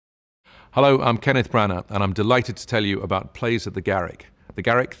Hello, I'm Kenneth Branagh, and I'm delighted to tell you about Plays at the Garrick. The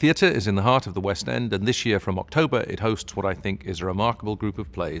Garrick Theatre is in the heart of the West End, and this year from October it hosts what I think is a remarkable group of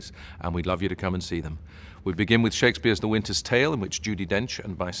plays, and we'd love you to come and see them. We begin with Shakespeare's The Winter's Tale, in which Judi Dench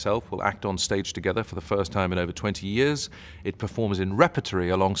and myself will act on stage together for the first time in over 20 years. It performs in repertory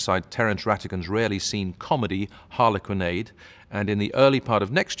alongside Terence Rattigan's rarely seen comedy, Harlequinade, and in the early part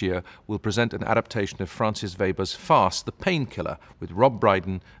of next year we'll present an adaptation of Francis Weber's farce, The Painkiller, with Rob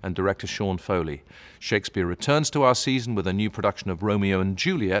Brydon and director Sean Foley. Shakespeare returns to our season with a new production of Romeo and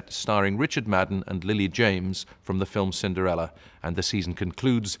Juliet, starring Richard Madden and Lily James from the film Cinderella, and the season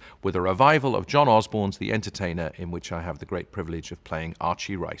concludes with a revival of John Osborne's The Entertainer, in which I have the great privilege of playing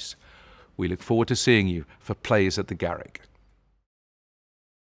Archie Rice. We look forward to seeing you for Plays at the Garrick.